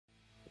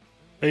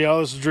Hey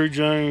y'all, this is Drew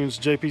Jones,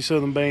 JP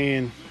Southern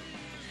Band.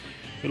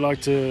 We'd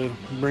like to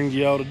bring to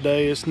y'all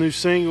today this new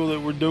single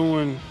that we're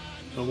doing,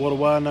 What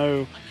Do I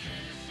Know?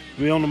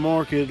 It'll be on the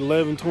market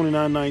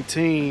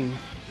 11/29/19.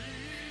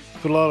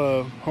 Put a lot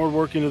of hard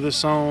work into this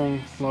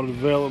song, a lot of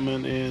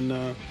development,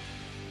 and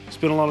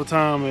spent a lot of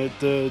time at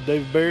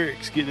David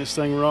Barracks getting this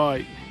thing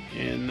right,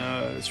 and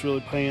it's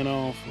really paying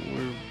off.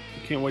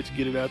 We can't wait to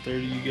get it out there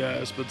to you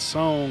guys. But the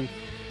song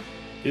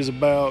is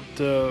about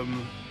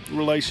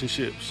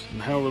relationships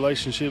and how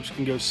relationships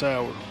can go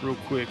sour real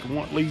quick, and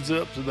what leads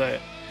up to that.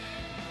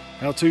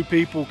 How two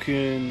people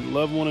can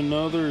love one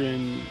another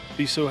and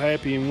be so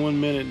happy in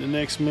 1 minute, and the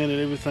next minute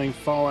everything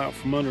fall out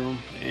from under them.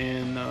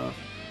 And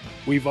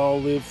we've all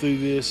lived through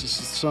this. This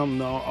is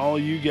something all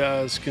you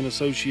guys can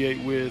associate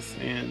with,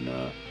 and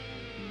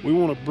we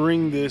want to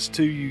bring this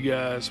to you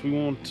guys. We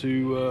want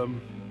to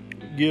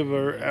give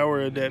our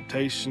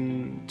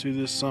adaptation to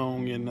this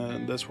song,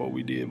 and that's what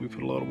we did. We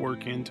put a lot of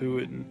work into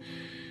it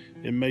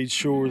and made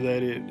sure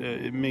that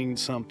it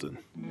means something.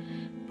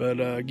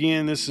 But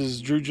again, this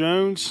is Drew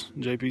Jones,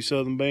 JP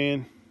Southern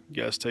Band.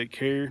 You guys take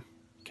care.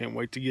 Can't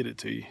wait to get it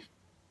to you.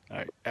 All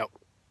right, out.